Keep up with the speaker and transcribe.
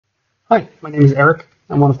Hi, my name is Eric.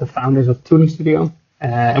 I'm one of the founders of Tooling Studio,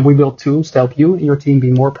 and we build tools to help you and your team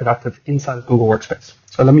be more productive inside of Google Workspace.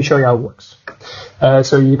 So let me show you how it works.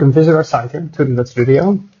 So you can visit our site here,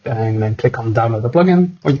 tooling.studio, and then click on download the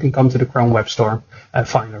plugin, or you can come to the Chrome Web Store,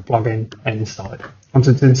 find our plugin and install it. Once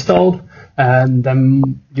it's installed,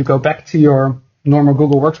 then you go back to your normal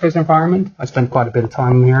Google Workspace environment. I spent quite a bit of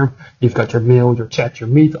time here. You've got your mail, your chat, your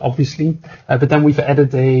meet, obviously, but then we've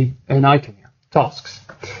added an icon here, tasks.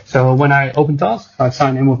 So when I open tasks, I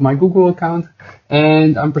sign in with my Google account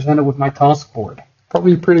and I'm presented with my task board.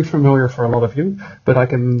 Probably pretty familiar for a lot of you, but I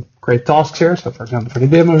can create tasks here. So for example, for the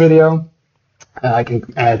demo video, I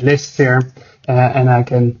can add lists here and I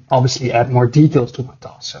can obviously add more details to my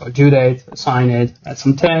task. So due date, assign it, add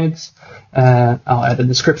some tags. I'll add a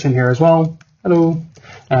description here as well. Hello,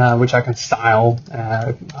 which I can style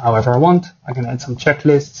however I want. I can add some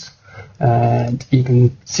checklists. And you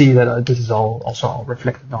can see that this is also all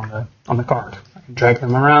reflected on the card. I can drag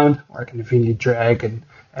them around, or I can conveniently drag and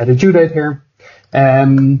add a due date here.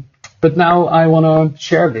 But now I want to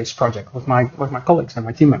share this project with my colleagues and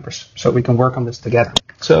my team members, so we can work on this together.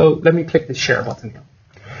 So let me click the share button here.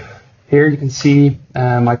 Here you can see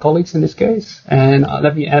my colleagues in this case, and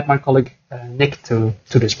let me add my colleague Nick to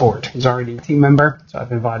this board. He's already a team member, so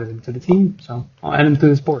I've invited him to the team, so I'll add him to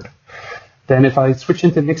this board. Then if I switch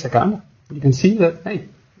into Nick's account, you can see that, hey,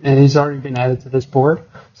 he's already been added to this board.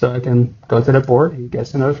 So I can go to that board, he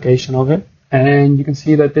gets a notification of it. And you can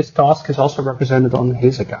see that this task is also represented on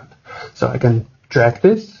his account. So I can drag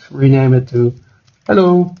this, rename it to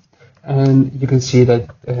hello. And you can see that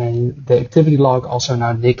the activity log also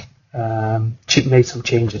now Nick made some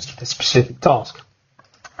changes to this specific task.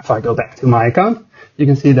 If I go back to my account, you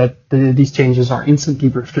can see that these changes are instantly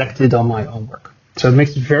reflected on my own work. So it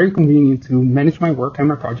makes it very convenient to manage my work and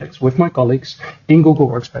my projects with my colleagues in Google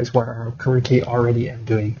Workspace, where I currently already am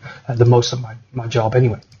doing the most of my job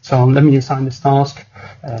anyway. So let me assign this task,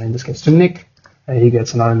 in this case to Nick. He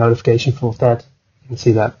gets another notification for that. You can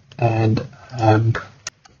see that. And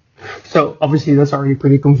so obviously that's already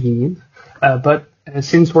pretty convenient. But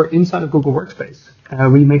since we're inside of Google Workspace,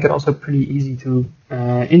 we make it also pretty easy to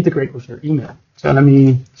integrate with your email. So let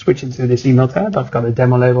me switch into this email tab. I've got a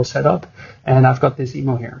demo label set up, and I've got this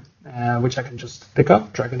email here, which I can just pick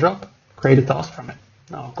up, drag and drop, create a task from it.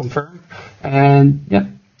 I'll confirm, and yeah,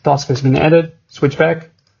 task has been added, switch back,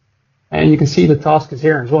 and you can see the task is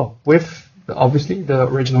here as well, with obviously the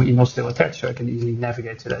original email still attached, so I can easily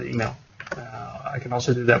navigate to that email. I can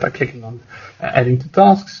also do that by clicking on adding to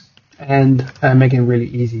tasks, and making it really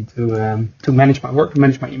easy to manage my work,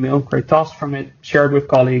 manage my email, create tasks from it, share it with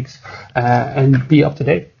colleagues, and be up to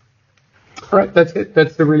date. All right, that's it.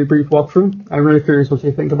 That's the really brief walkthrough. I'm really curious what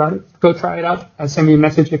you think about it. Go try it out. Send me a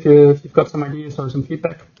message if you've got some ideas or some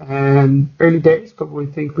feedback. And early days, but we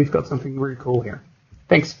think we've got something really cool here.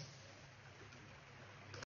 Thanks.